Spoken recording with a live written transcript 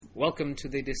Welcome to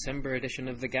the December edition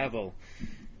of The Gavel.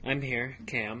 I'm here,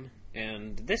 Cam,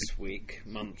 and this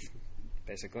month,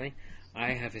 basically,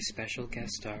 I have a special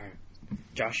guest star,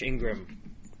 Josh Ingram.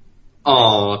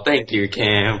 Oh, thank you,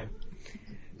 Cam.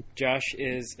 Josh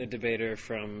is a debater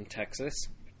from Texas,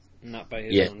 not by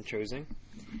his own choosing.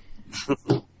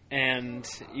 And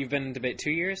you've been in debate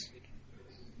 2 years?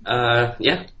 Yeah,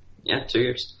 2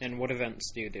 years. And what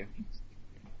events do you do?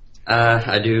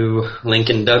 I do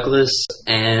Lincoln Douglas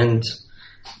and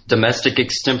domestic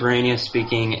extemporaneous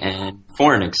speaking and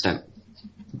foreign extemp.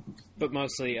 But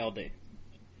mostly LD.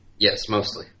 Yes,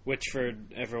 mostly. Which, for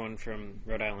everyone from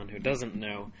Rhode Island who doesn't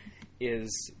know,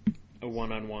 is a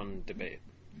one-on-one debate.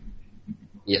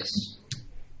 Yes.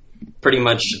 Pretty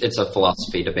much it's a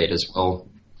philosophy debate as well.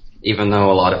 Even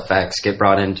though a lot of facts get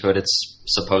brought into it, it's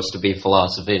supposed to be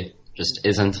philosophy. Just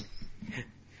isn't.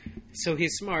 So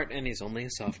he's smart, and he's only a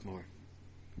sophomore.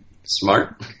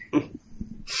 Smart?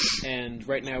 And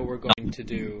right now we're going to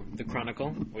do the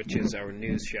Chronicle, which is our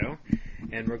news show,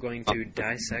 and we're going to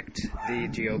dissect the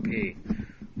GOP.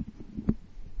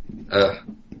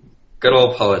 Good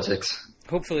old politics.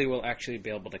 Hopefully we'll actually be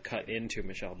able to cut into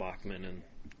Michelle Bachmann and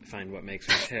find what makes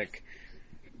her tick.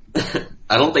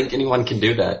 I don't think anyone can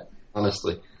do that,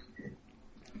 honestly.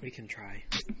 We can try.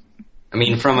 I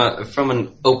mean, from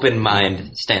an open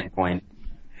mind standpoint,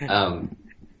 some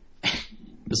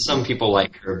people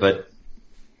like her, but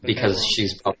because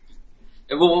she's well,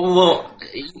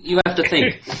 you have to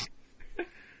think.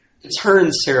 It's her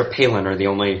and Sarah Palin are the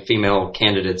only female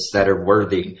candidates that are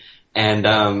worthy,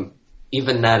 and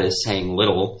even that is saying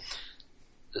little.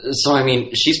 So, I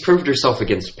mean, she's proved herself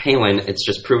against Palin. It's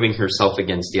just proving herself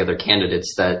against the other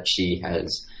candidates that she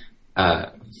has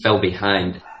fell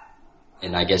behind.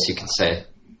 And I guess you could say.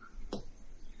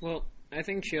 Well, I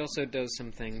think she also does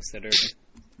some things that are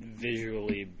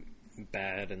visually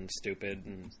bad and stupid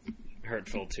and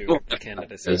hurtful to the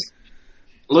candidacy.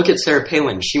 Look at Sarah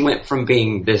Palin. She went from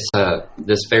being this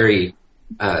very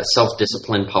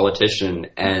self-disciplined politician,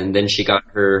 and then she got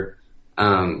her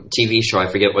TV show. I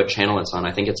forget what channel it's on.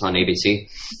 I think it's on ABC.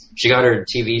 She got her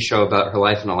TV show about her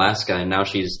life in Alaska, and now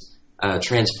she's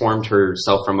transformed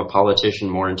herself from a politician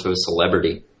more into a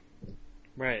celebrity.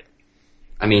 Right.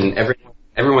 I mean,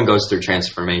 everyone goes through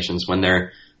transformations when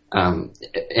they're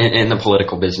in the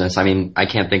political business. I mean, I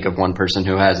can't think of one person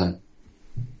who hasn't.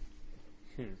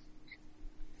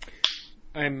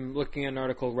 I'm looking at an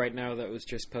article right now that was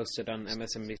just posted on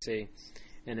MSNBC,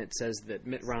 and it says that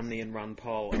Mitt Romney and Ron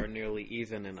Paul are nearly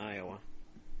even in Iowa.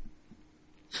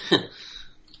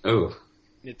 Oh.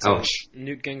 It says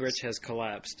Newt Gingrich has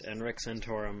collapsed, and Rick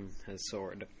Santorum has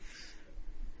soared.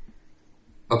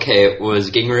 Okay,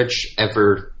 was Gingrich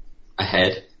ever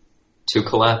ahead to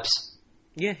collapse?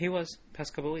 Yeah, he was,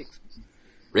 past couple weeks.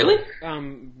 Really?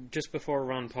 Just before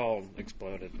Ron Paul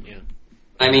exploded, yeah.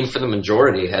 I mean, for the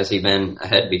majority, has he been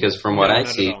ahead? Because from what I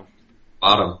see,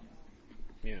 bottom.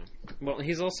 Yeah. Well,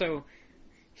 he's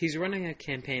running a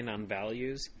campaign on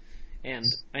values, and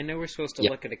I know we're supposed to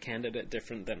look at a candidate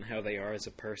different than how they are as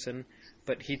a person,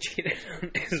 but he cheated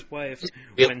on his wife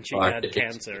when she had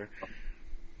cancer.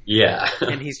 Yeah.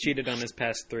 And he's cheated on his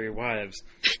past 3 wives.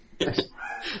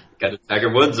 Got a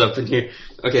Tiger Woods up in here.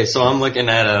 Okay, so I'm looking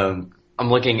at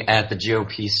the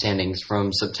GOP standings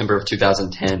from September of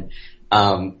 2010.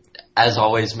 As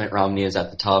always, Mitt Romney is at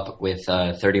the top with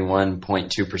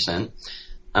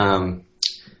 31.2%.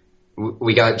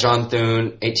 We got John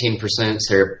Thune, 18%.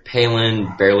 Sarah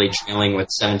Palin barely trailing with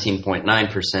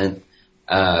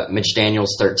 17.9%. Mitch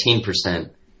Daniels,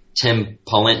 13%. Tim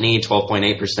Pawlenty,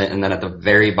 12.8%, and then at the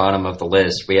very bottom of the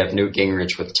list, we have Newt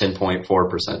Gingrich with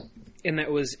 10.4%. And that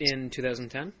was in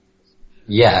 2010?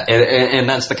 Yeah, and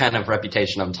that's the kind of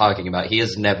reputation I'm talking about. He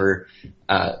has never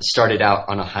started out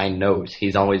on a high note.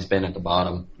 He's always been at the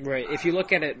bottom. Right. If you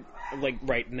look at it, like,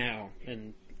 right now,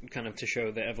 and kind of to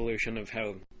show the evolution of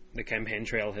how the campaign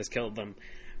trail has killed them,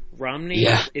 Romney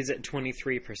is at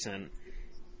 23%.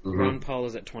 Mm-hmm. Ron Paul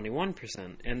is at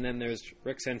 21%, and then there's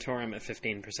Rick Santorum at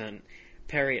 15%,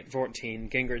 Perry at 14%,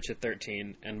 Gingrich at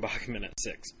 13%, and Bachmann at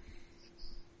 6%.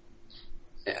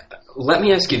 Let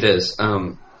me ask you this,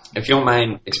 if you don't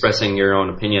mind expressing your own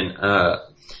opinion.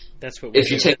 That's what we if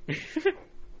do. You take.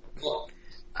 Well,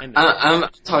 I'm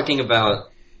talking about.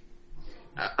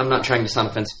 I'm not trying to sound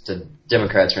offensive to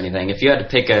Democrats or anything. If you had to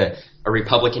pick a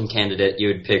Republican candidate, you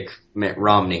would pick Mitt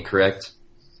Romney, correct?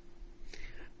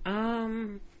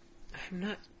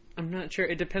 I'm not sure.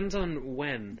 It depends on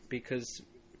when, because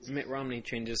Mitt Romney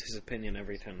changes his opinion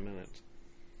every 10 minutes.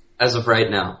 As of right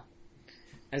now.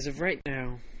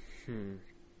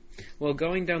 Well,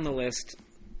 going down the list,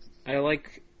 I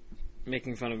like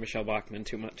making fun of Michelle Bachmann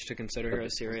too much to consider her a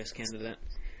serious candidate.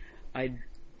 I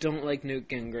don't like Newt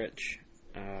Gingrich.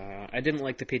 I didn't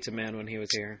like the Pizza Man when he was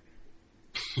here.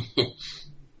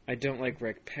 I don't like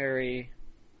Rick Perry.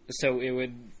 So it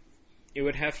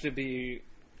would have to be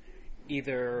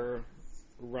either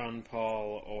Ron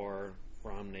Paul or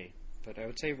Romney. But I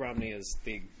would say Romney is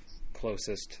the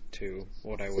closest to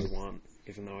what I would want,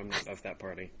 even though I'm not of that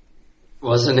party.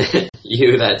 Wasn't it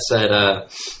you that said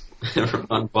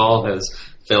Ron Paul has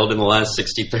failed in the last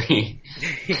 63?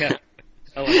 Yeah.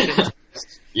 Elections.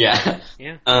 Yeah.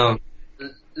 Yeah.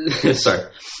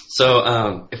 Sorry.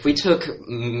 So, if we took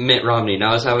Mitt Romney,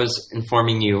 now as I was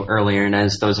informing you earlier, and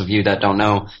as those of you that don't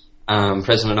know,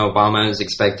 President Obama is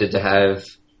expected to have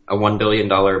a $1 billion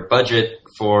budget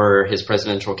for his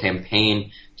presidential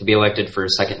campaign to be elected for a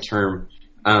second term.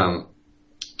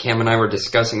 Cam and I were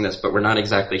discussing this, but we're not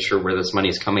exactly sure where this money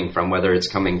is coming from, whether it's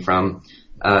coming from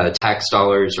tax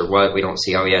dollars or what. We don't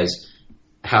see how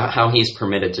he's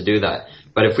permitted to do that.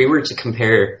 But if we were to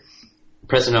compare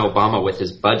President Obama with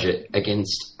his budget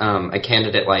against a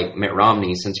candidate like Mitt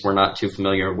Romney, since we're not too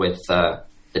familiar with the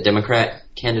Democrat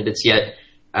candidates yet,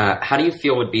 how do you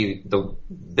feel would be the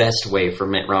best way for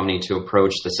Mitt Romney to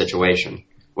approach the situation?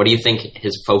 What do you think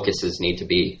his focuses need to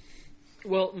be?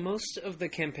 Well, most of the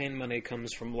campaign money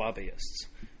comes from lobbyists.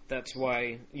 That's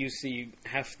why you see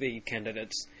half the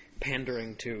candidates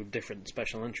pandering to different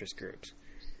special interest groups.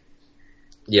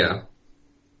 Yeah.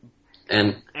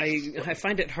 And I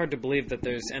find it hard to believe that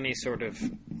there's any sort of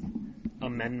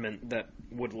amendment that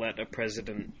would let a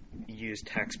president use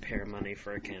taxpayer money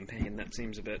for a campaign. That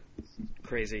seems a bit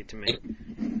crazy to me.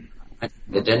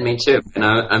 It did me too, and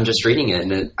I'm just reading it,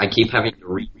 and I keep having to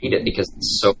reread it because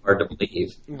it's so hard to believe.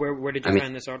 Where did you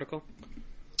find this article?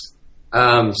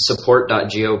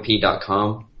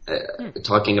 Support.gop.com,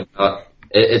 talking about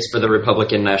it's for the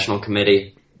Republican National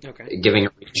Committee, giving a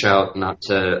reach out not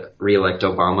to re-elect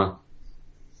Obama.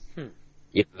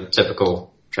 You know,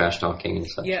 typical trash talking and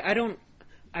stuff. Yeah,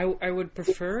 I would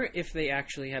prefer if they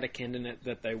actually had a candidate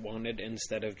that they wanted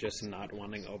instead of just not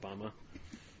wanting Obama.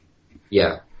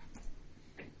 Yeah.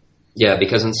 Yeah,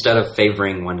 because instead of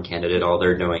favoring one candidate, all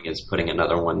they're doing is putting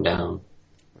another one down.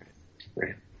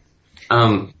 Right.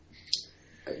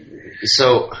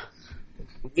 So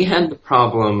we had the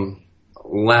problem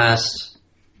last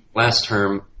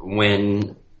term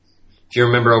when, if you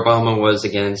remember, Obama was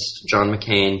against John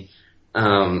McCain.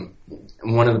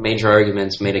 One of the major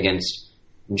arguments made against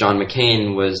John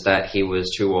McCain was that he was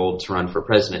too old to run for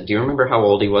president. Do you remember how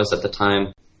old he was at the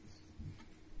time?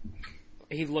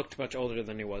 He looked much older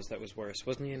than he was. That was worse.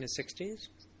 Wasn't he in his 60s?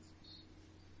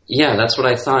 Yeah, that's what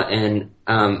I thought. And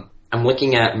I'm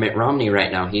looking at Mitt Romney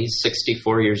right now. He's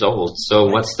 64 years old. So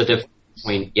what's the difference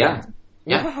between... Yeah.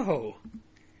 Whoa.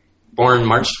 Born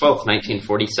March 12th,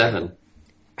 1947.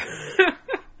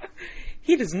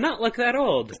 He does not look that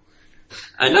old.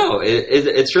 I know.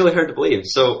 It's really hard to believe.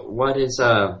 So what is...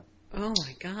 Oh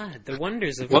my god. The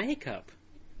wonders of makeup.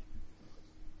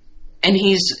 And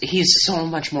he's so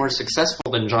much more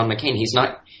successful than John McCain. He's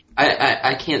not...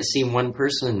 I can't see one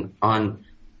person on...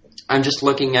 I'm just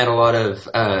looking at a lot of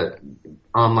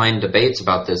online debates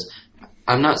about this.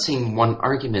 I'm not seeing one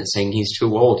argument saying he's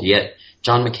too old, yet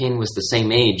John McCain was the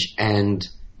same age, and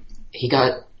he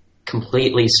got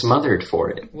completely smothered for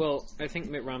it. Well, I think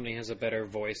Mitt Romney has a better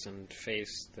voice and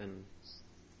face than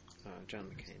John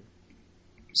McCain.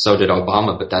 So did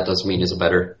Obama, but that doesn't mean he's a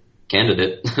better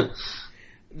candidate.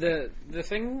 The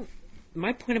thing...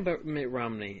 My point about Mitt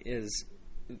Romney is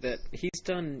that he's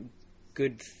done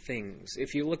good things.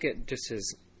 If you look at just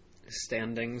his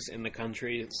standings in the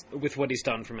country with what he's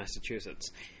done for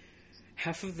Massachusetts,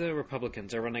 half of the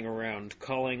Republicans are running around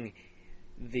calling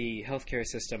the healthcare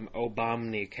system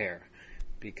Obamnicare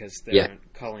because they're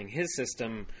calling his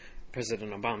system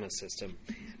President Obama's system.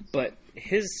 But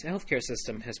his healthcare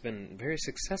system has been very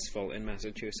successful in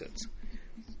Massachusetts.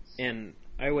 And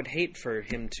I would hate for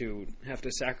him to have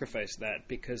to sacrifice that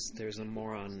because there's a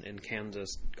moron in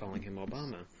Kansas calling him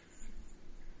Obama.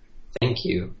 Thank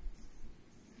you.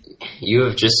 You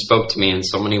have just spoke to me in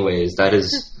so many ways. That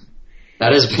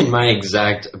has been my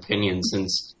exact opinion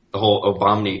since the whole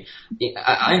Obamni.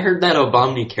 I heard that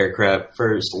Obamnicare crap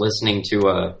first listening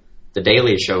to the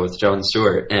Daily Show with Jon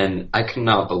Stewart, and I could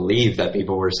not believe that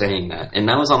people were saying that. And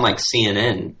that was on like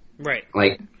CNN. Right.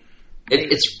 Like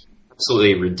it's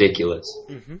absolutely ridiculous.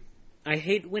 Mm-hmm. I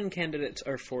hate when candidates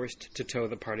are forced to toe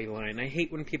the party line. I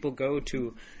hate when people go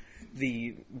to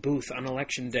the booth on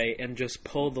election day and just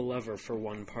pull the lever for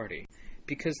one party.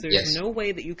 Because there's no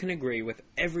way that you can agree with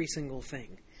every single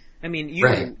thing. I mean,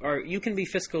 you can be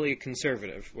fiscally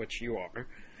conservative, which you are,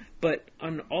 but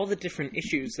on all the different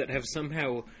issues that have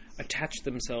somehow attached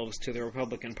themselves to the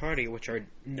Republican Party, which are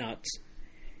nuts,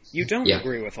 you don't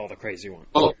agree with all the crazy ones.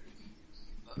 Well,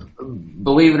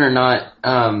 believe it or not,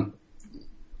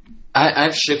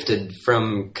 I've shifted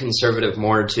from conservative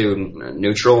more to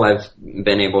neutral. I've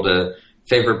been able to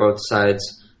favor both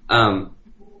sides.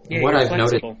 What I've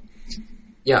noticed,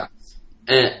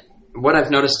 what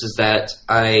I've noticed is that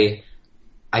I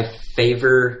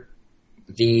favor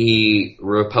the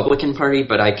Republican Party,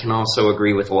 but I can also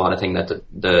agree with a lot of things that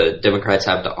the Democrats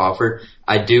have to offer.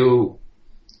 I do.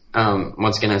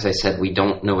 Once again, as I said, we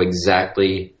don't know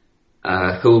exactly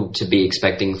who to be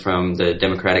expecting from the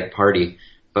Democratic Party,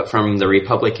 but from the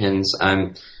Republicans,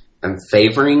 I'm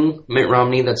favoring Mitt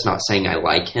Romney. That's not saying I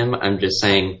like him. I'm just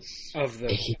saying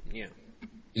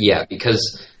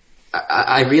because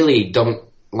I really don't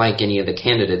like any of the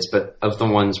candidates, but of the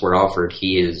ones we're offered,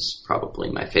 he is probably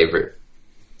my favorite.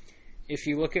 If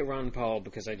you look at Ron Paul,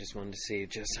 because I just wanted to see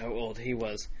just how old he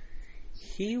was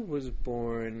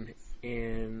born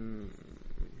in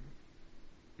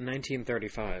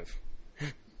 1935.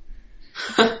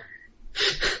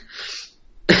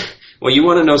 Well, you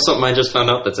want to know something I just found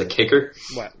out that's a kicker?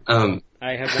 What?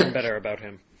 I have one better about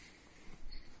him.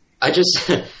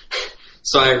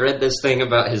 So I read this thing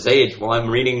about his age while I'm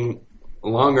reading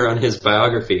longer on his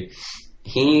biography.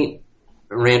 He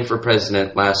ran for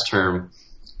president last term.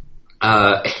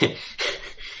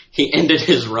 He ended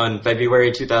his run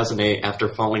February 2008 after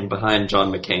falling behind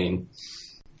John McCain.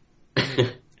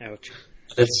 Ouch.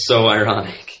 It's so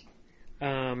ironic.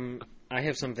 I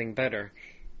have something better.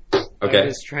 Okay. I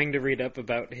was trying to read up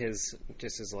about his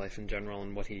life in general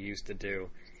and what he used to do,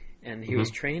 and he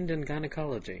was trained in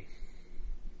gynecology.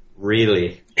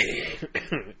 Really?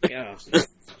 Yeah.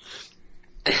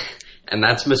 And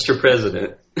that's Mr.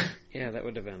 President. Yeah, that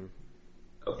would have been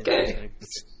okay.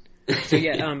 So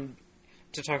yeah,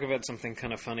 to talk about something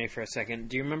kind of funny for a second,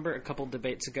 do you remember a couple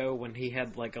debates ago when he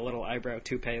had like a little eyebrow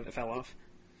toupee that fell off?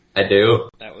 I do.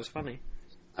 That was funny.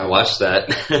 I watched that.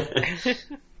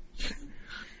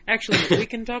 Actually, we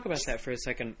can talk about that for a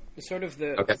second. Sort of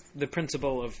the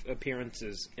principle of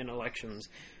appearances in elections.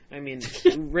 I mean,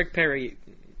 Rick Perry,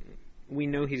 we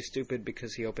know he's stupid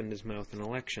because he opened his mouth in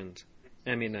elections.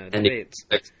 I mean, debates.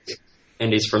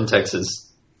 And he's from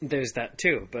Texas. There's that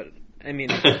too, but I mean,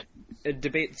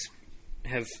 debates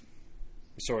have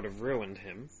sort of ruined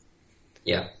him.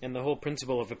 Yeah. And the whole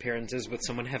principle of appearances with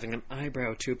someone having an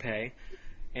eyebrow toupee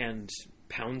and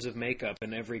pounds of makeup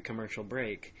in every commercial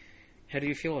break. How do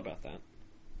you feel about that?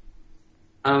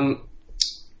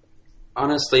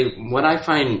 Honestly, what I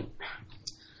find,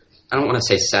 I don't want to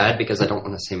say sad because I don't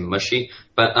want to say mushy,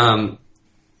 but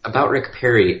about Rick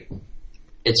Perry,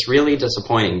 it's really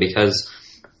disappointing because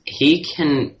he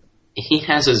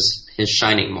has his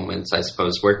shining moments, I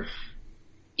suppose, where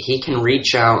he can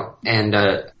reach out and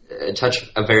touch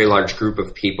a very large group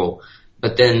of people,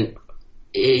 but then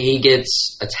he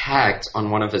gets attacked on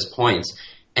one of his points.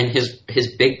 And his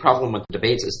big problem with the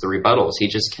debates is the rebuttals. He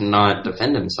just cannot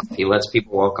defend himself. He lets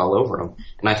people walk all over him.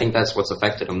 And I think that's what's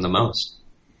affected him the most.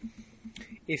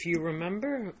 If you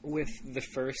remember with the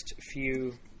first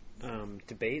few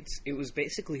debates, it was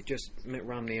basically just Mitt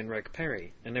Romney and Rick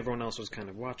Perry, and everyone else was kind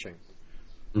of watching.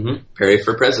 Mm-hmm. Perry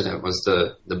for president was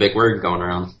the big word going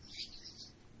around.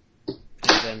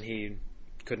 And then he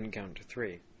couldn't count to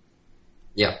 3.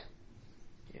 Yeah.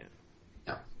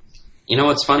 You know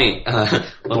what's funny?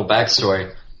 Little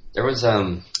backstory. There was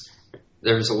a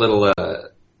little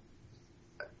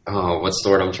what's the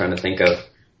word I'm trying to think of?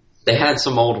 They had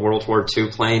some old World War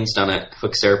II planes down at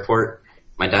Hooks Airport.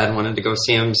 My dad wanted to go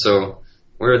see them, so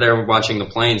we were there watching the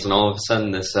planes, and all of a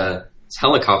sudden this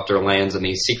helicopter lands, and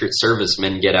these Secret Service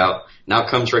men get out. And out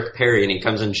comes Rick Perry, and he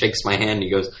comes and shakes my hand, and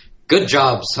he goes, "Good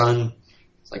job, son."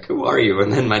 It's like, "Who are you?"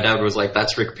 And then my dad was like,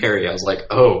 "That's Rick Perry." I was like,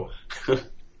 "Oh."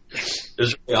 It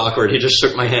was really awkward. He just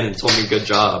shook my hand and told me good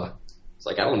job. It's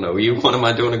like, I don't know you. What am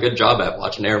I doing a good job at?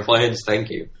 Watching airplanes? Thank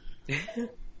you. It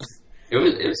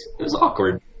was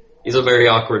awkward. He's a very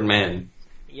awkward man.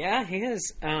 Yeah, he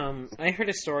is. I heard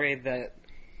a story that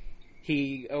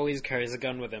he always carries a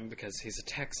gun with him because he's a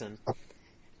Texan.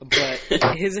 But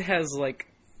his has like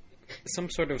some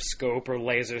sort of scope or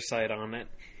laser sight on it.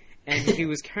 And he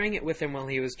was carrying it with him while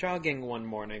he was jogging one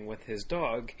morning with his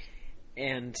dog.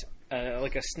 And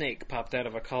like a snake popped out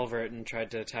of a culvert and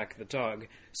tried to attack the dog.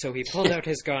 So he pulled out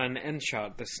his gun and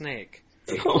shot the snake.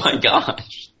 Oh my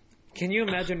gosh. Can you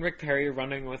imagine Rick Perry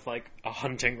running with like a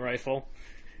hunting rifle,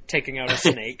 taking out a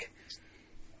snake?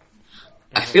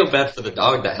 I feel bad for the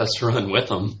dog that has to run with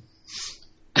him.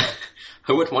 I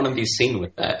wouldn't want to be seen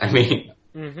with that. I mean...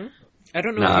 Mm-hmm. I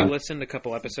don't know if you listened a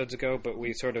couple episodes ago, but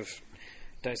we sort of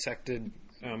dissected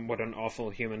what an awful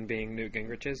human being Newt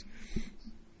Gingrich is.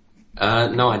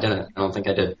 No, I didn't. I don't think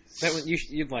I did.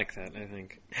 You'd like that, I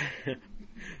think.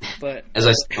 But as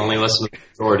I said, I only listened to the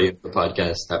majority of the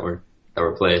podcasts that were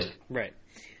played. Right.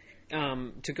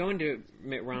 To go into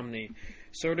Mitt Romney,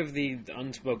 sort of the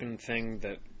unspoken thing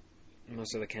that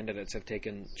most of the candidates have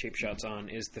taken cheap shots on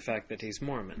is the fact that he's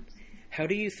Mormon. How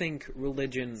do you think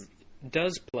religion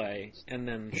does play and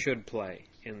then should play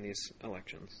in these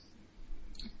elections?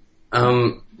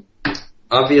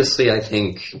 Obviously, I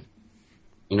think,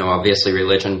 obviously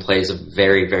religion plays a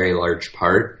very, very large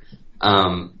part.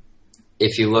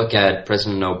 If you look at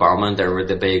President Obama, there were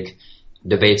the big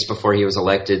debates before he was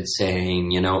elected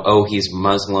saying, he's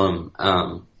Muslim.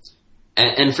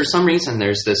 And for some reason,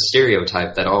 there's this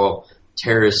stereotype that all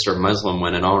terrorists are Muslim,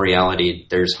 when in all reality,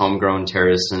 there's homegrown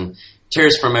terrorists and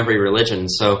terrorists from every religion.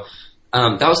 So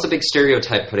that was the big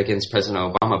stereotype put against President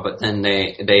Obama. But then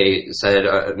they said,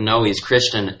 no, he's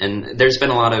Christian. And there's been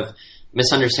a lot of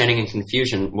misunderstanding and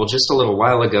confusion. Well, just a little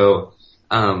while ago,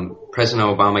 President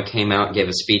Obama came out and gave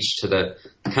a speech to the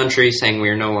country saying we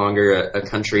are no longer a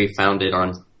country founded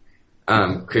on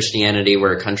Christianity.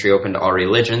 We're a country open to all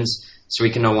religions, so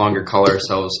we can no longer call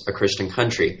ourselves a Christian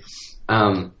country.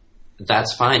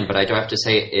 That's fine, but I do have to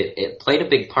say it played a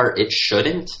big part. It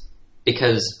shouldn't,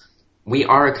 because we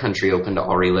are a country open to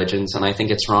all religions, and I think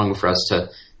it's wrong for us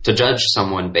to judge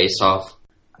someone based off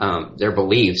their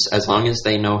beliefs, as long as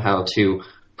they know how to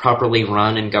properly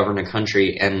run and govern a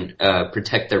country and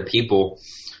protect their people.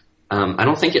 I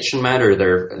don't think it should matter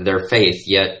their faith,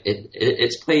 yet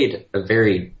it's played a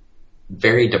very,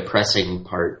 very depressing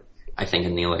part, I think,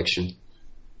 in the election.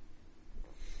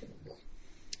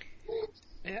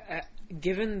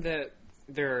 Given that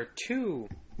there are two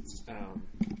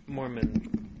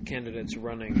Mormon candidates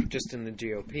running just in the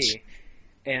GOP,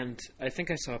 and I think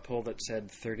I saw a poll that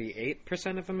said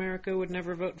 38% of America would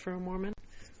never vote for a Mormon.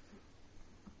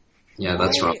 Yeah,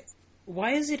 that's wrong.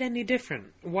 Why is it any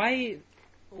different? Why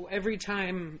every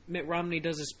time Mitt Romney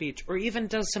does a speech, or even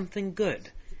does something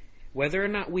good, whether or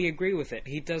not we agree with it,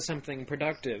 he does something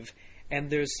productive, and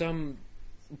there's some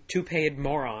two-paid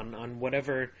moron on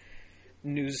whatever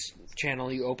news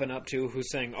channel you open up to who's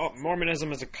saying,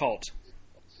 Mormonism is a cult.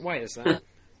 Why is that?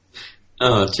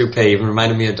 Toupee even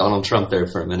reminded me of Donald Trump there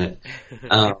for a minute.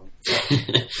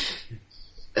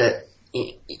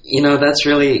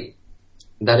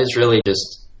 That is really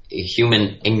just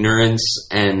human ignorance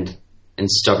and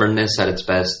stubbornness at its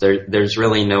best. There's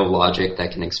really no logic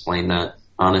that can explain that,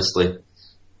 honestly.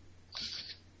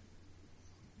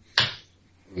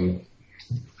 Do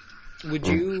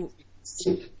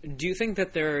you think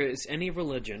that there is any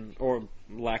religion, or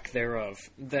lack thereof,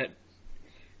 that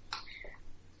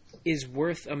is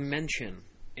worth a mention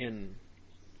in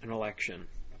an election?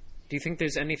 Do you think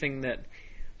there's anything that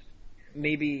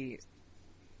maybe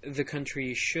the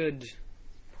country should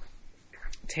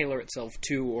tailor itself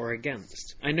to or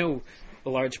against? I know a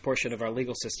large portion of our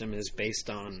legal system is based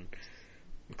on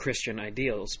Christian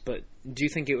ideals, but do you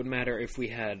think it would matter if we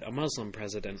had a Muslim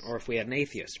president or if we had an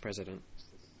atheist president?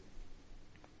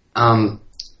 I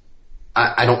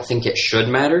don't think it should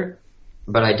matter,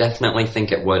 but I definitely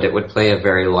think it would. It would play a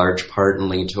very large part and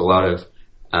lead to a lot of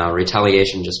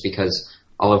retaliation, just because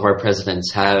all of our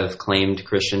presidents have claimed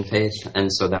Christian faith, and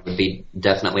so that would be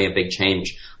definitely a big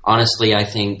change. Honestly, I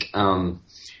think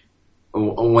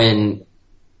when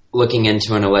looking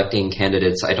into and electing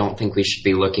candidates, I don't think we should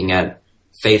be looking at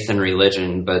faith and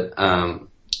religion, but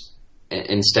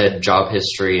instead job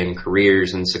history and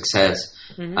careers and success.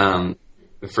 Mm-hmm.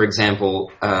 For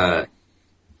example,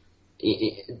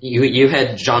 you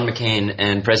had John McCain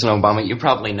and President Obama. You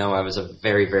probably know I was a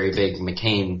very, very big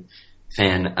McCain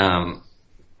fan.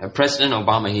 President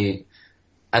Obama, he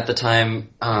at the time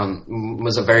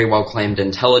was a very well-claimed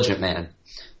intelligent man,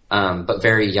 but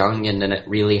very young and didn't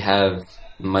really have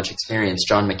much experience.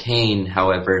 John McCain,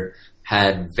 however,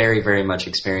 had very, very much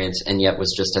experience and yet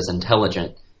was just as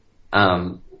intelligent.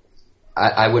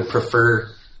 I would prefer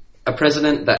a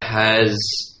president that has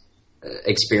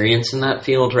experience in that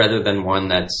field rather than one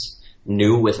that's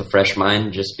new with a fresh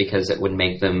mind, just because it would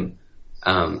make them,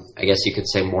 I guess you could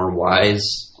say, more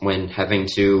wise when having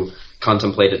to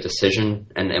contemplate a decision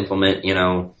and implement,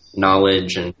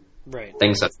 knowledge and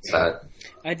things like that.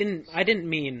 I didn't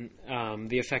mean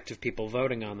the effect of people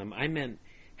voting on them. I meant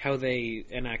how they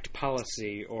enact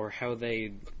policy or how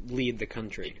they lead the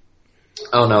country.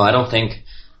 Oh no, I don't think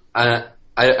I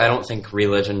don't think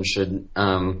religion should.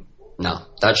 No,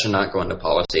 that should not go into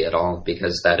policy at all,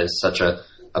 because that is such a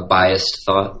biased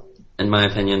thought, in my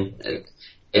opinion.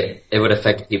 It would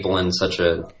affect people in such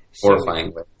a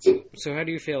horrifying way. So how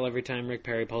do you feel every time Rick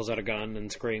Perry pulls out a gun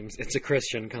and screams, "It's a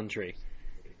Christian country"?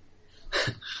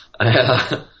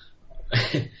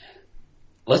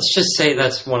 Let's just say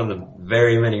that's one of the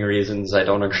very many reasons I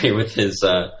don't agree with his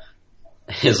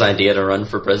idea to run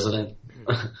for president.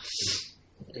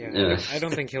 Yeah, I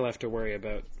don't think he'll have to worry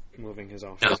about moving his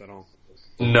office at all.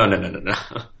 No.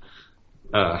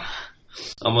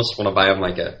 Almost want to buy him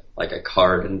like a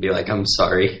card and be like, "I'm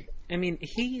sorry." I mean,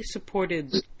 he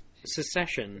supported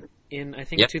secession in, I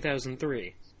think,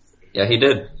 2003. Yeah, he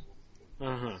did.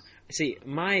 See,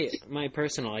 my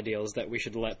personal ideal is that we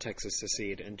should let Texas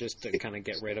secede and just to kind of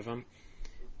get rid of them.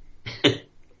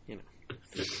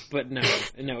 But no,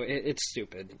 it's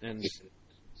stupid, and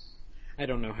I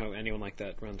don't know how anyone like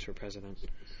that runs for president.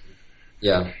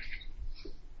 Yeah.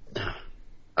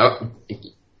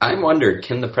 I wondered,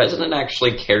 can the president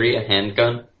actually carry a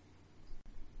handgun?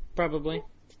 Probably.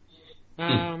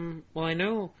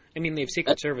 Well, I mean, they have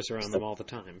Secret Service around them all the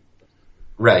time.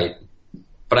 Right.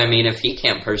 But I mean, if he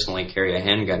can't personally carry a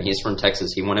handgun, he's from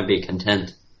Texas, he wouldn't be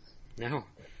content. No.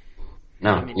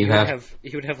 I mean, he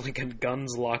would have like a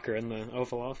guns locker in the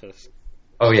Oval Office.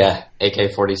 Oh yeah,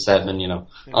 AK-47,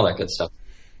 all that good stuff.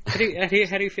 How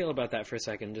do you feel about that for a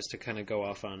second, just to kind of go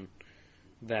off on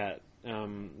that,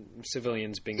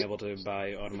 civilians being able to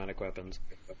buy automatic weapons?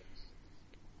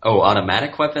 Oh,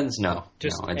 automatic weapons? No.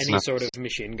 Just it's any not. sort of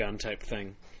machine gun type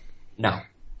thing. No.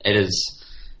 It is...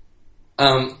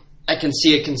 I can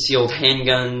see a concealed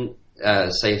handgun,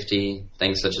 safety,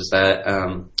 things such as that.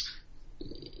 A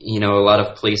lot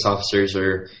of police officers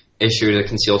are issued a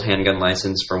concealed handgun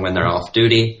license for when they're off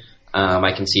duty.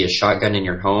 I can see a shotgun in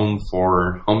your home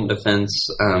for home defense,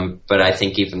 but I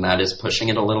think even that is pushing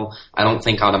it a little. I don't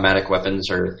think automatic weapons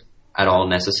are at all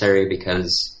necessary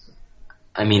because,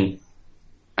 I mean,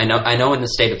 I know in the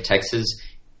state of Texas,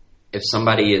 if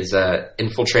somebody is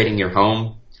infiltrating your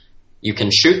home, you can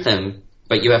shoot them,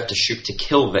 but you have to shoot to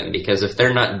kill them because if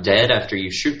they're not dead after you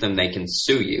shoot them, they can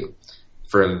sue you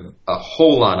for a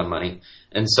whole lot of money.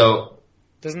 And so...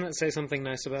 Doesn't that say something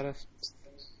nice about us?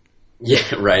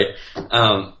 Yeah, right.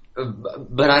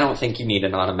 But I don't think you need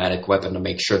an automatic weapon to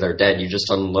make sure they're dead. You just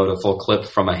unload a full clip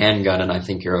from a handgun and I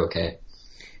think you're okay.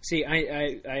 See,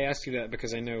 I asked you that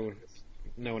because I know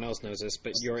no one else knows this,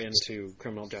 but you're into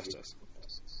criminal justice.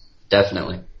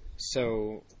 Definitely.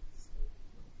 So...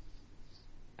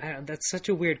 that's such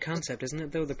a weird concept, isn't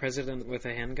it, though, the president with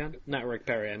a handgun? Not Rick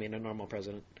Perry, I mean a normal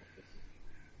president.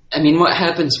 I mean, what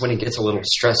happens when he gets a little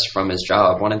stressed from his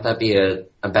job? Wouldn't that be a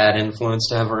bad influence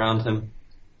to have around him?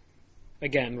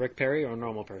 Again, Rick Perry or a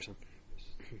normal person?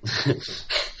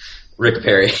 Rick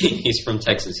Perry. He's from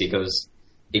Texas. He goes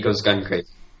gun crazy.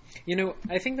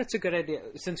 I think that's a good idea.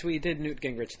 Since we did Newt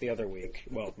Gingrich the other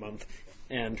month,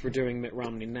 and we're doing Mitt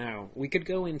Romney now, we could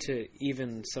go into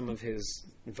even some of his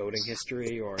voting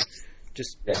history or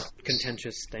just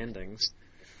contentious standings.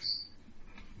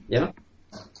 Yeah.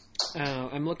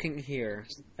 I'm looking here.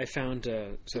 I found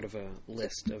a sort of a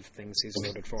list of things he's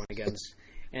voted for and against,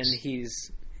 and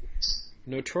he's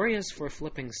notorious for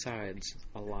flipping sides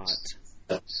a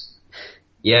lot.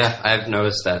 Yeah, I've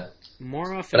noticed that.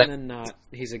 More often than not,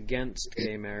 he's against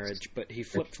gay marriage, but he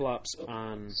flip-flops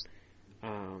on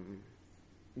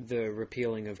the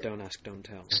repealing of Don't Ask, Don't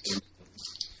Tell.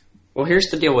 Well, here's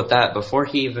the deal with that. Before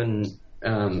he even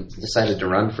decided to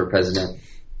run for president,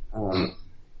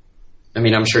 I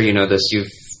mean, I'm sure you know this.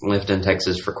 You've lived in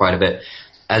Texas for quite a bit.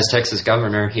 As Texas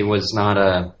governor, he was not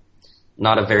a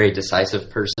very decisive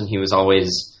person. He was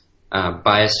always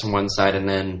biased on one side, and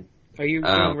then... Are you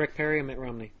doing Rick Perry or Mitt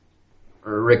Romney?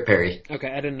 Rick Perry. Okay,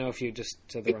 I didn't know if you just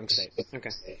said the wrong state. Okay.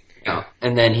 No.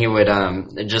 And then he would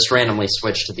just randomly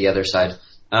switch to the other side.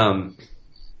 And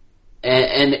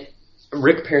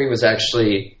Rick Perry was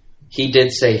actually... He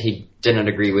did say he didn't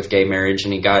agree with gay marriage,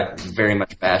 and he got very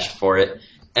much bashed for it.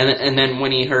 And then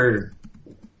when he heard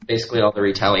basically all the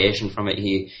retaliation from it,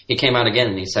 he came out again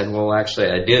and he said, well, actually,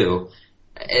 I do.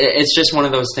 It's just one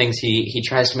of those things. He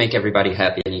tries to make everybody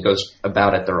happy, and he goes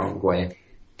about it the wrong way.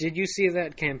 Did you see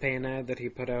that campaign ad that he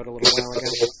put out a little while ago?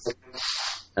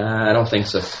 I don't think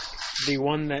so. The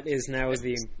one that is now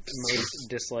the most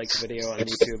disliked video on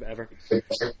YouTube ever.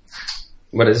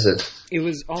 What is it? It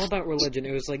was all about religion.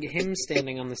 It was like him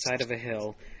standing on the side of a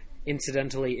hill,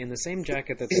 incidentally in the same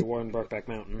jacket that they wore in Brokeback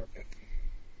Mountain.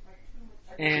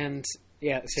 And,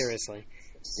 yeah, seriously.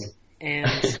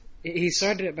 And he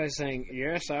started it by saying,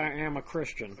 yes, I am a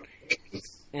Christian.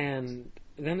 And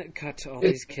then it cut to all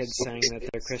these kids saying that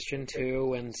they're Christian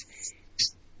too, and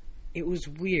it was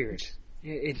weird.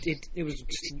 It was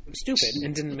stupid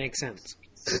and didn't make sense.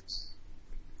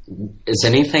 is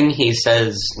anything he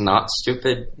says not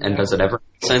stupid, and does it ever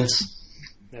make sense?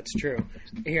 That's true.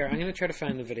 Here, I'm going to try to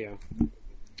find the video.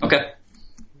 Okay.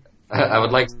 I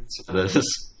would like to listen to this.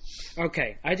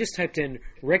 Okay, I just typed in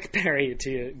Rick Perry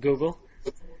to Google,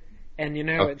 and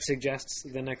it suggests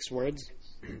the next words?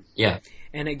 Yeah.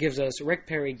 And it gives us Rick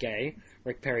Perry gay,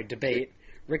 Rick Perry debate,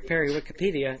 Rick Perry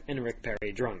Wikipedia, and Rick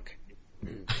Perry drunk.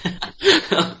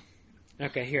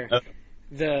 Okay, here.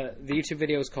 The YouTube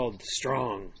video is called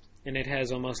Strong, and it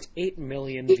has almost 8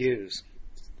 million views.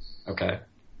 Okay.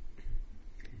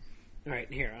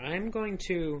 Alright, here. I'm going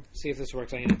to see if this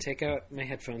works. I'm going to take out my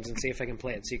headphones and see if I can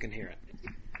play it so you can hear it.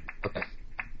 Okay.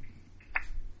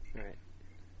 Alright.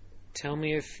 Tell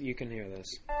me if you can hear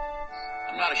this.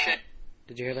 I'm not ashamed.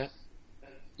 Did you hear that?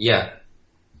 Yeah.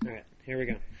 Alright, here we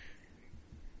go.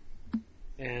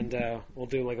 And we'll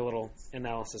do like a little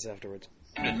analysis afterwards.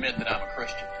 To admit that I'm a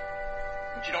Christian.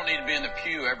 But you don't need to be in the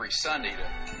pew every Sunday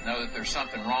to know that there's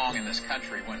something wrong in this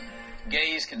country when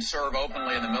gays can serve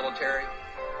openly in the military,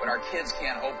 but our kids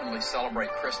can't openly celebrate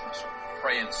Christmas or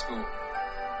pray in school.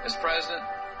 As president,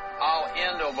 I'll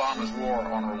end Obama's war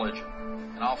on religion,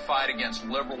 and I'll fight against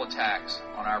liberal attacks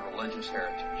on our religious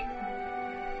heritage.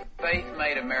 Faith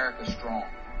made America strong.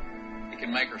 It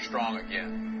can make her strong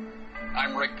again.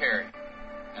 I'm Rick Perry,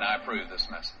 and I approve this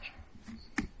message.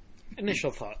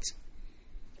 Initial thoughts.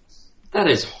 That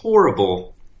is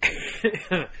horrible.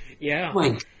 Yeah. Oh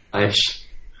my gosh.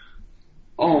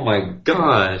 Oh my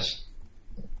gosh.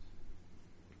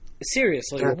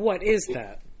 Seriously, what is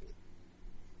that?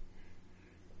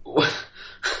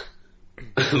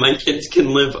 My kids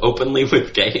can live openly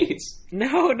with gays?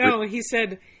 No, he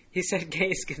said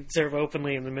gays can serve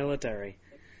openly in the military.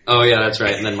 Oh yeah, that's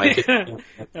right. And then my kids... That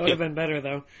would have been better,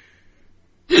 though.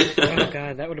 Oh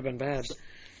god, that would have been bad.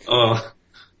 Oh,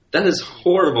 that is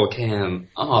horrible, Cam.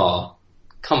 Oh,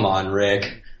 come on,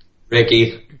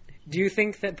 Ricky. Do you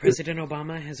think that President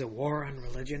Obama has a war on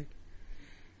religion?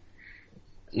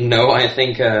 No, I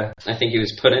think he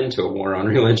was put into a war on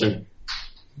religion.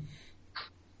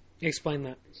 Explain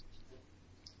that.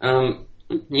 The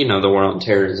war on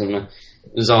terrorism. It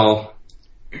was all...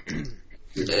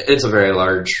 It's a very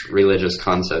large religious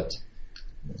concept.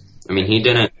 I mean, he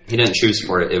didn't choose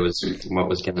for it. It was what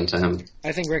was given to him.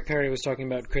 I think Rick Perry was talking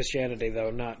about Christianity,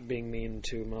 though, not being mean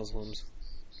to Muslims.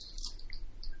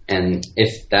 And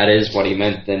if that is what he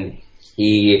meant, then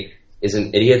he is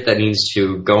an idiot that needs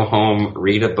to go home,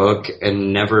 read a book,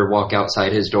 and never walk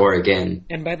outside his door again.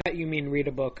 And by that you mean read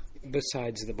a book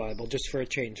besides the Bible, just for a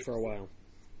change for a while.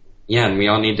 Yeah, and we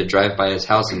all need to drive by his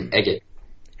house and egg it.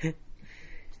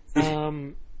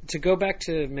 To go back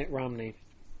to Mitt Romney,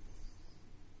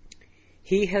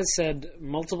 he has said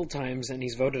multiple times, and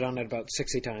he's voted on it about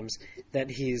 60 times, that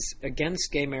he's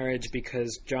against gay marriage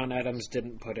because John Adams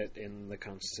didn't put it in the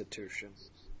Constitution.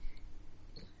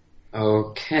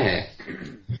 Okay.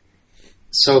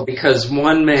 So, because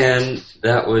one man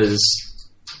that was...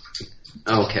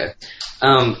 Okay.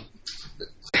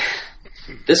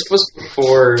 This was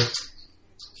before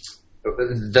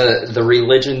the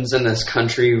religions in this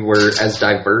country were as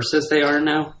diverse as they are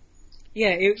now.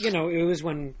 Yeah, it was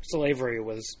when slavery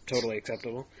was totally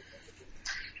acceptable.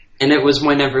 And it was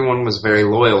when everyone was very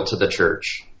loyal to the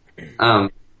church.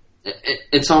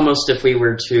 It's almost if we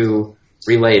were to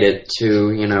relate it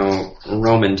to,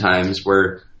 Roman times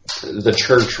where the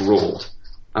church ruled.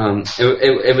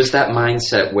 It was that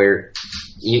mindset where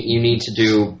you need to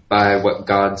do by what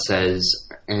God says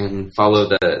and follow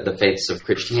the faiths of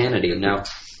Christianity. Now,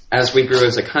 as we grew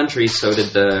as a country, so did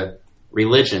the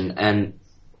religion, and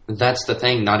that's the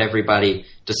thing. Not everybody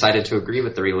decided to agree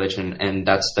with the religion, and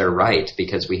that's their right,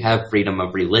 because we have freedom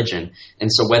of religion. And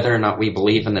so whether or not we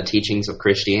believe in the teachings of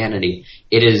Christianity,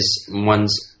 it is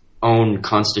one's own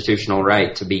constitutional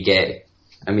right to be gay.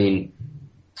 I mean...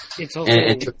 It's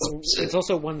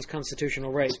also one's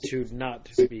constitutional right to not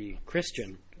be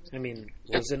Christian. I mean,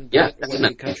 wasn't that what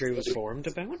the country was formed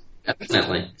about?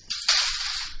 Definitely.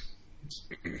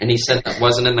 And he said that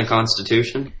wasn't in the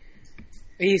Constitution?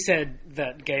 He said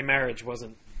that gay marriage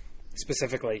wasn't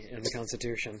specifically in the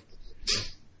Constitution.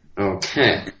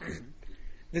 Okay.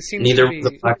 Neither was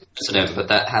the black president, but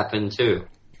that happened too.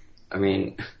 I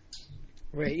mean...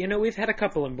 Right, we've had a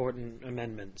couple important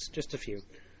amendments. Just a few.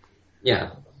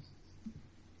 Yeah.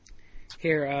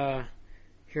 Here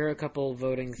are a couple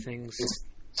voting things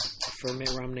for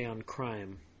Mitt Romney on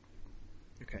crime.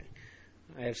 Okay.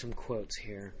 I have some quotes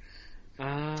here.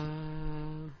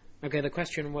 Okay, the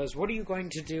question was, what are you going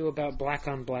to do about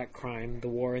black-on-black crime, the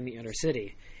war in the inner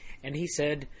city? And he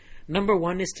said, Number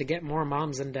 1 is to get more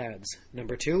moms and dads.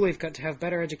 Number 2, we've got to have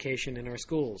better education in our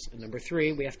schools. And number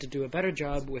 3, we have to do a better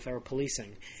job with our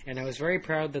policing. And I was very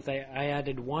proud that I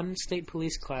added one state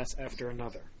police class after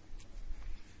another.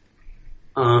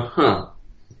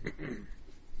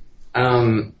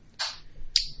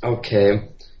 Okay.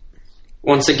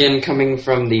 Once again, coming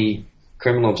from the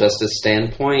criminal justice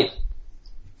standpoint,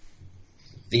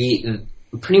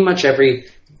 pretty much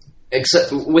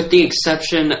with the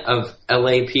exception of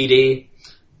LAPD,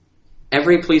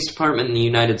 every police department in the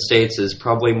United States is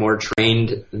probably more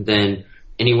trained than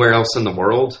anywhere else in the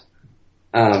world.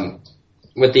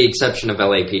 With the exception of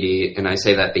LAPD, and I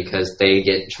say that because they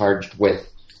get charged with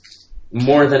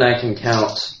more than I can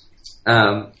count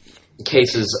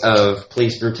cases of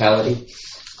police brutality.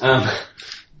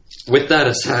 With that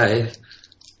aside,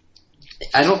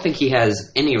 I don't think he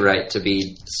has any right to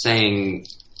be saying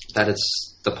that it's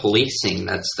the policing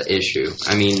that's the issue.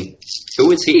 I mean,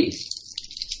 who is he?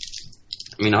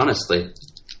 I mean, honestly.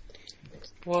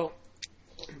 Well,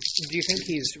 do you think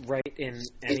he's right in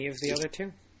any of the other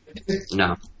two?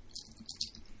 No.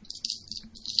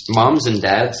 Moms and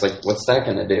dads, like, what's that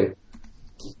gonna do?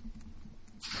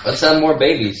 Let's have more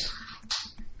babies.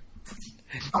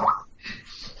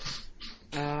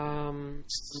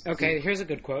 Okay, here's a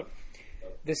good quote.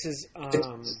 This is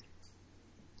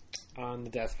on the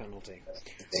death penalty.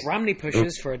 Romney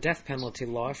pushes for a death penalty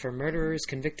law for murderers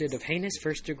convicted of heinous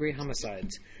first-degree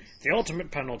homicides. The ultimate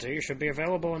penalty should be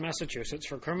available in Massachusetts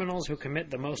for criminals who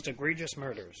commit the most egregious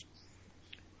murders.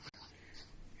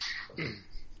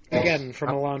 Again, from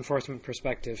a law enforcement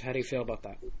perspective, how do you feel about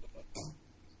that?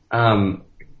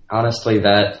 Honestly,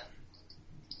 that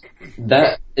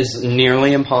is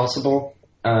nearly impossible.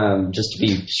 Just to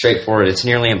be straightforward, it's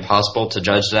nearly impossible to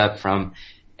judge that from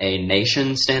a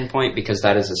nation standpoint because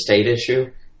that is a state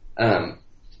issue.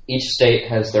 Each state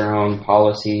has their own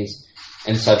policies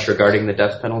and such regarding the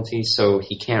death penalty, so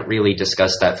he can't really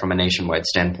discuss that from a nationwide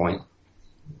standpoint.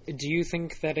 Do you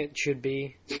think that it should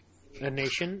be a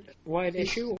nationwide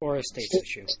issue or a state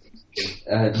issue?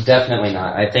 Definitely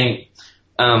not. I think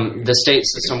the state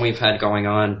system we've had going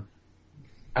on,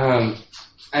 I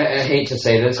hate to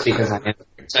say this because I am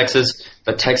from Texas,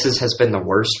 but Texas has been the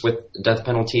worst with death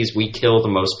penalties. We kill the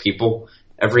most people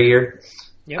every year.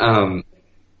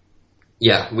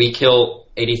 Yep. We kill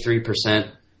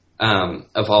 83%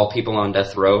 of all people on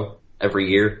death row every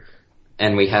year,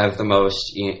 and we have the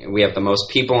most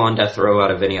people on death row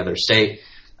out of any other state.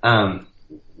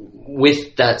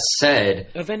 With that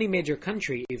said, of any major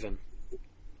country, even.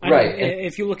 Right.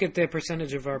 If you look at the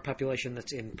percentage of our population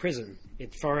that's in prison,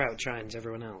 it far outshines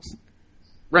everyone else.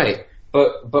 Right.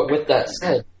 But with that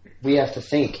said, we have to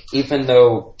think, even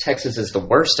though Texas is the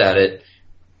worst at it,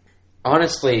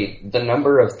 honestly, the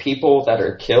number of people that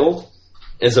are killed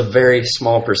is a very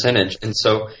small percentage. And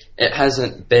so it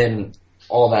hasn't been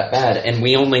all that bad. And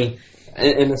we only,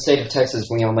 in the state of Texas,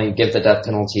 we only give the death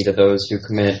penalty to those who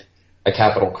commit a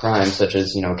capital crime, such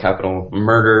as, capital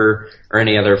murder or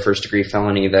any other first-degree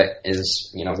felony that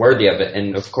is, worthy of it.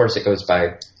 And, of course, it goes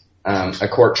by a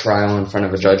court trial in front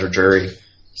of a judge or jury.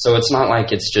 So it's not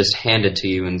like it's just handed to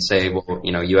you and say, well,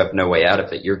 you have no way out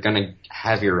of it. You're going to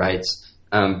have your rights.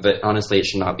 But, honestly, it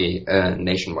should not be a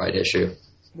nationwide issue.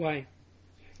 Why?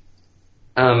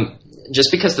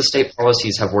 Just because the state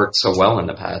policies have worked so well in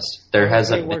the past. There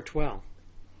hasn't worked well.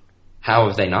 How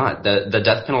have they not? The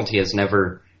death penalty has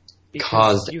never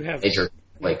caused major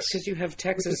because you have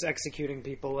Texas executing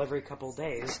people every couple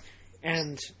days,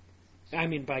 and I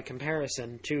mean by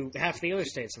comparison to half the other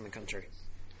states in the country.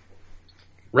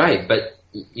 Right, but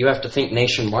you have to think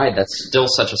nationwide. That's still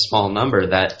such a small number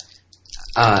that,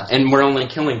 and we're only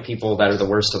killing people that are the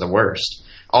worst of the worst.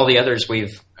 All the others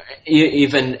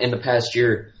even in the past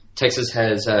year, Texas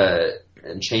has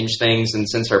changed things, and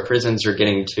since our prisons are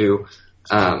getting too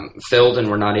filled and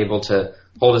we're not able to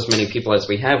hold as many people as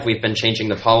we have, we've been changing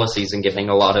the policies and giving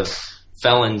a lot of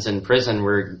felons in prison,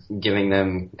 we're giving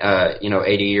them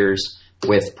 80 years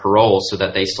with parole so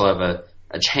that they still have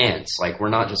a chance. Like, we're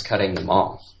not just cutting them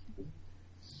off.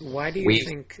 Why do you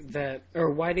think that,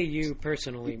 or why do you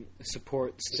personally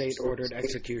support state-ordered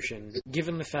execution,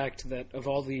 given the fact that of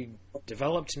all the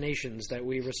developed nations that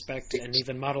we respect and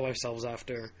even model ourselves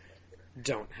after,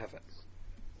 don't have it?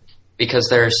 Because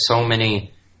there are so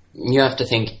many, you have to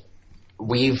think,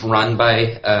 we've run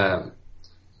by,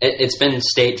 it's been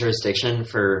state jurisdiction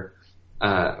for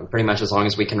pretty much as long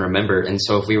as we can remember, and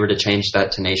so if we were to change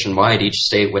that to nationwide, each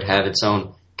state would have its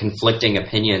own conflicting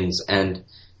opinions, and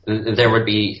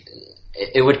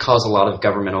it would cause a lot of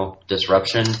governmental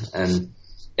disruption, and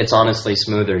it's honestly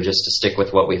smoother just to stick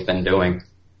with what we've been doing.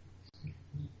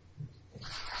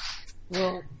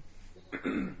 Well,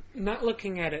 Not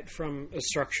looking at it from a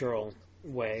structural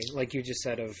way, like you just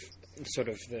said, of sort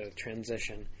of the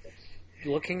transition.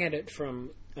 Looking at it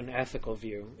from an ethical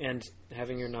view and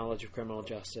having your knowledge of criminal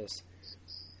justice,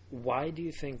 why do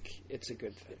you think it's a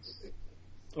good thing?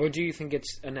 Or do you think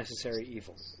it's a necessary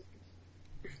evil?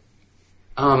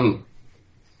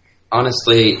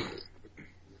 Honestly,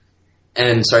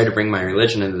 and sorry to bring my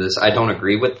religion into this, I don't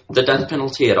agree with the death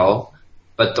penalty at all.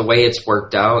 But the way it's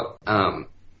worked out, I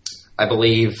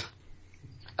believe,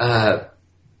 I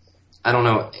don't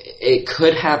know, it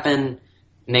could happen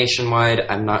nationwide.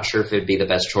 I'm not sure if it'd be the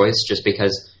best choice, just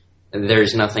because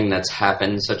there's nothing that's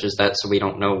happened such as that, so we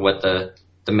don't know what the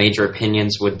major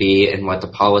opinions would be and what the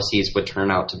policies would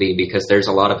turn out to be, because there's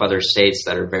a lot of other states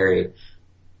that are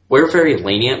we're very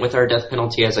lenient with our death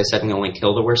penalty. As I said, we only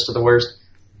kill the worst of the worst.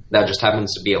 That just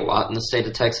happens to be a lot in the state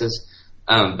of Texas.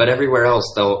 But everywhere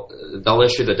else, they'll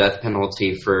issue the death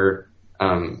penalty for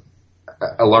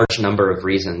a large number of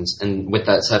reasons. And with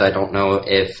that said, I don't know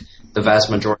if the vast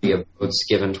majority of votes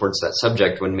given towards that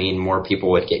subject would mean more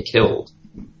people would get killed.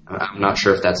 I'm not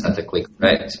sure if that's ethically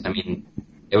correct. I mean,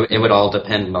 it would all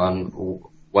depend on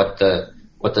what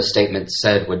the statement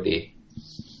said would be.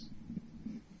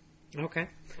 Okay.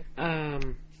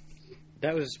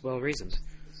 That was well reasoned.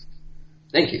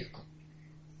 Thank you.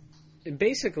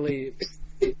 Basically,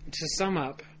 to sum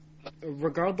up,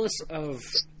 regardless of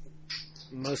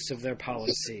most of their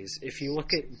policies, if you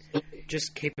look at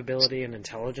just capability and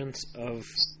intelligence of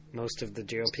most of the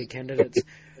GOP candidates,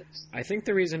 I think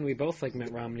the reason we both like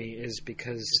Mitt Romney is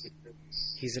because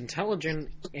he's intelligent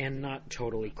and not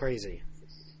totally crazy.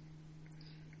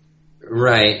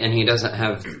 Right, and he doesn't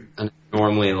have an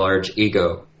enormously large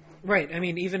ego. Right, I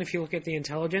mean, even if you look at the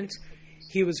intelligence,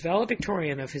 he was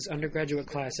valedictorian of his undergraduate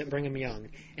class at Brigham Young,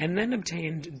 and then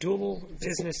obtained dual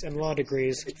business and law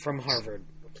degrees from Harvard.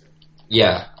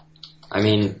 Yeah, I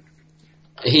mean,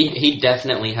 he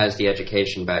definitely has the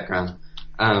education background,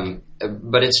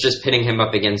 but it's just pitting him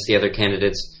up against the other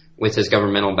candidates with his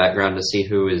governmental background to see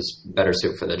who is better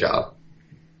suited for the job.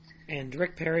 And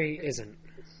Rick Perry isn't.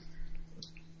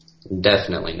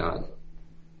 Definitely not.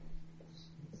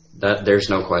 There's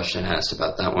no question asked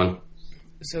about that one.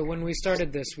 So when we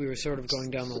started this, we were sort of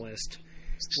going down the list.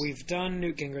 We've done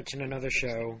Newt Gingrich in another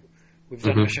show. We've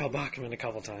done Michelle Bachmann a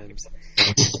couple times.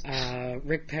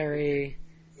 Rick Perry.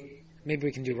 Maybe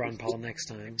we can do Ron Paul next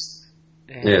time.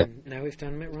 And now we've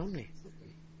done Mitt Romney.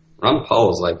 Ron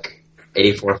Paul is like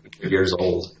 84 years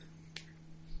old.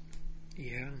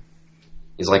 Yeah.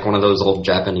 He's like one of those old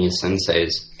Japanese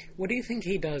senseis. What do you think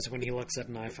he does when he looks at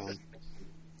an iPhone?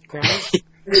 Cries?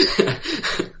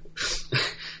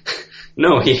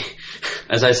 No,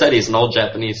 as I said, he's an old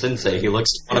Japanese sensei. He looks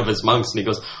at one of his monks and he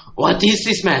goes, "What is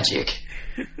this magic?"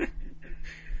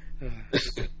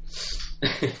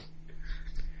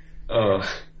 Ron.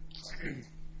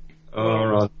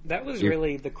 That was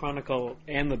really the Chronicle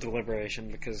and the Deliberation,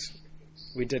 because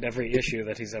we did every issue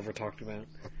that he's ever talked about.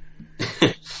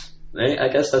 I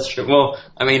guess that's true. Well,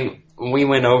 I mean, we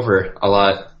went over a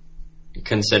lot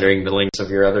considering the lengths of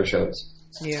your other shows.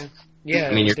 Yeah. Yeah,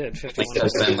 I mean, you did. 51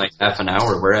 minutes. It's been like half an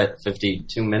hour. We're at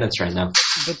 52 minutes right now.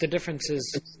 But the difference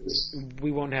is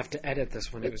we won't have to edit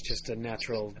this one. It was just a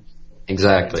natural,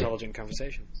 intelligent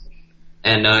conversation.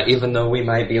 And even though we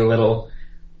might be a little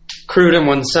crude and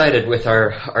one-sided with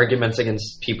our arguments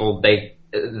against people,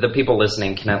 the people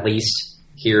listening can at least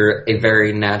hear a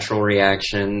very natural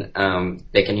reaction.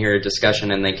 They can hear a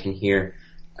discussion, and they can hear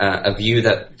a view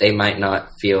that they might not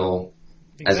feel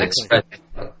as expressed.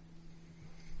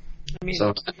 I mean,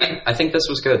 so I think this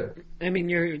was good. I mean,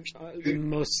 you're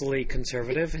mostly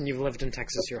conservative, and you've lived in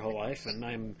Texas your whole life, and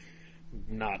I'm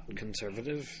not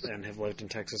conservative and have lived in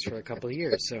Texas for a couple of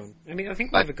years. So, I mean, I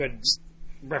think we have a good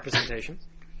representation.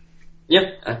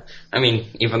 Yeah. I mean,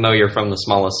 even though you're from the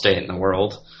smallest state in the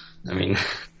world, I mean...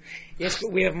 Yes,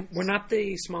 but we're not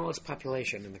the smallest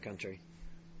population in the country.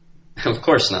 Of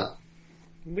course not.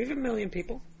 We have 1 million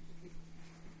people.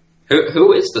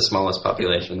 Who is the smallest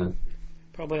population then?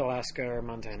 Probably Alaska or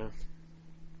Montana.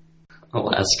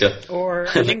 Alaska. Or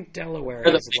I think Delaware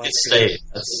has less people.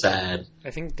 That's sad.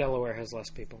 I think Delaware has less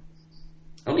people.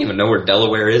 I don't even know where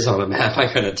Delaware is on a map, I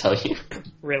couldn't tell you.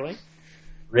 Really?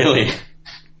 Really?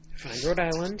 Find Rhode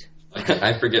Island.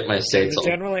 I forget my states. The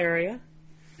general area.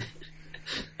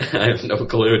 I have no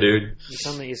clue, dude. It's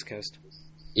on the East Coast.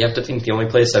 You have to think the only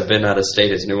place I've been out of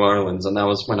state is New Orleans, and that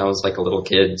was when I was like a little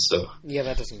kid, so... Yeah,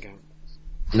 that doesn't count.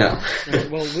 No.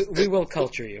 Well, we will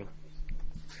culture you.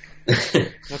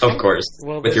 Okay. Of course.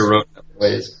 Well, with your own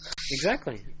ways.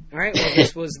 Exactly. All right, well,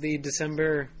 this was the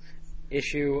December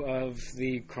issue of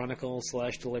the Chronicle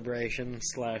 /Deliberation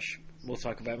 / we'll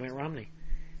talk about Mitt Romney.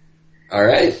 All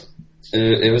right.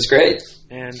 It was great.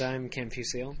 And I'm Cam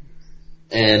Fusil.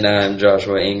 And I'm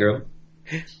Joshua Ingram.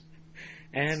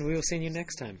 And we will see you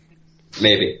next time.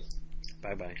 Maybe.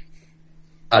 Bye-bye.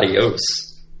 Adios.